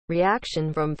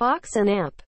Reaction from Fox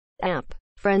and AMP.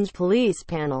 Friends Police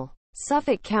Panel.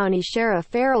 Suffolk County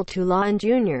Sheriff Errol Toulon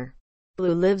Jr.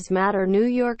 Blue Lives Matter. New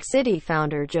York City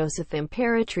founder Joseph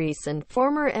Imperatrice and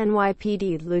former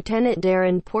NYPD Lieutenant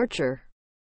Darren Porcher.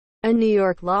 A New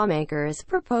York lawmaker is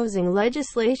proposing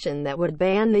legislation that would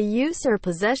ban the use or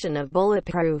possession of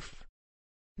bulletproof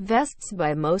vests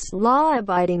by most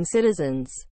law-abiding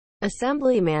citizens.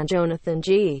 Assemblyman Jonathan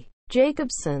G.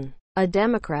 Jacobson, a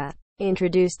Democrat,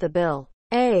 introduced the bill,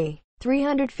 A.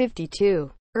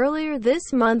 352, earlier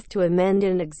this month to amend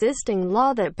an existing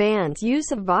law that bans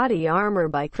use of body armor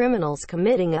by criminals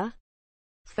committing a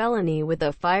felony with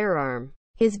a firearm.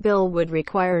 His bill would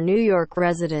require New York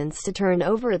residents to turn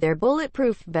over their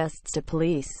bulletproof vests to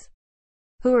police,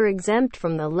 who are exempt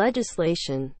from the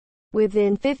legislation,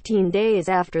 within 15 days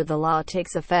after the law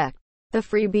takes effect. The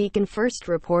Free Beacon first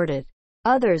reported.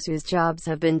 Others whose jobs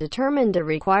have been determined to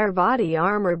require body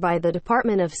armor by the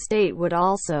Department of State would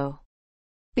also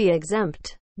be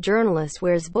exempt. Journalist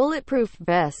wears bulletproof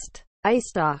vest.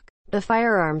 iStock. The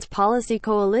Firearms Policy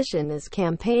Coalition is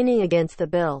campaigning against the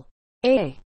bill.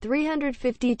 A.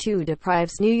 352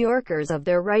 deprives New Yorkers of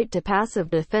their right to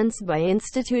passive defense by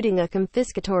instituting a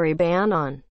confiscatory ban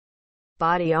on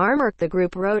body armor, the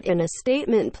group wrote in a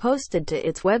statement posted to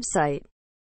its website.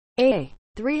 A.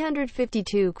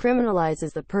 352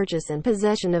 criminalizes the purchase and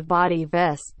possession of body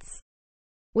vests,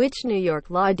 which New York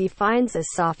law defines as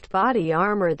soft body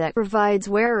armor that provides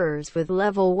wearers with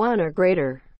level 1 or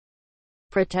greater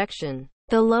protection.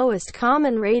 The lowest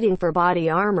common rating for body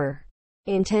armor,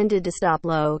 intended to stop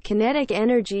low kinetic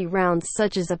energy rounds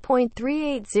such as a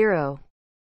 .380.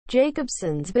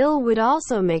 Jacobson's bill would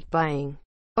also make buying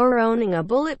or owning a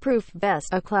bulletproof vest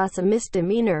a Class A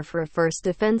misdemeanor for a first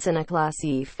offense and a Class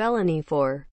E felony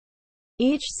for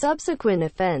each subsequent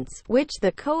offense, which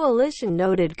the coalition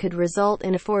noted could result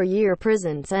in a 4-year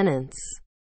prison sentence.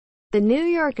 The New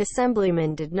York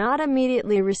Assemblyman did not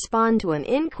immediately respond to an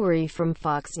inquiry from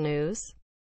Fox News.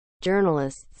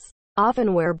 Journalists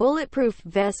often wear bulletproof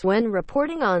vests when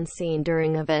reporting on scene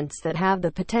during events that have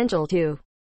the potential to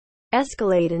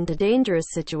escalate into dangerous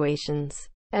situations,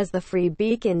 as the Free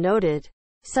Beacon noted,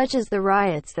 such as the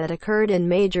riots that occurred in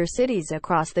major cities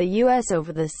across the U.S.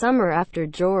 over the summer after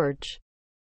George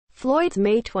Floyd's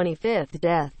May 25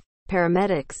 death.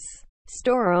 Paramedics,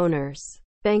 store owners,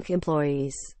 bank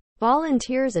employees,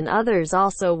 volunteers and others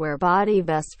also wear body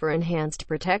vests for enhanced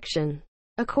protection.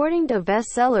 According to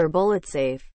bestseller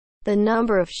BulletSafe, the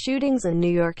number of shootings in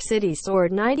New York City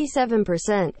soared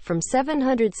 97% from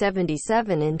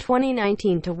 777 in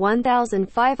 2019 to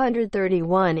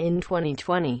 1,531 in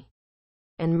 2020.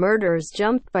 And murders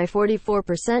jumped by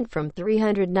 44% from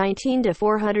 319 to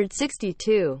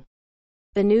 462.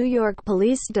 The New York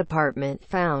Police Department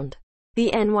found.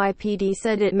 The NYPD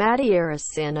said it matters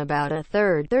in about a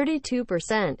third,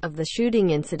 32%, of the shooting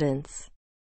incidents.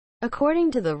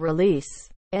 According to the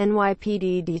release,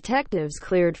 NYPD detectives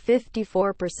cleared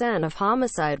 54% of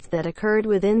homicides that occurred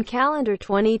within calendar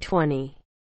 2020.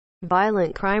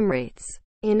 Violent crime rates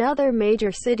in other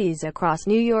major cities across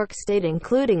New York State,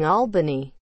 including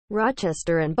Albany,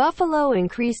 Rochester and Buffalo,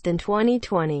 increased in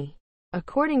 2020,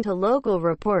 according to local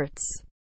reports.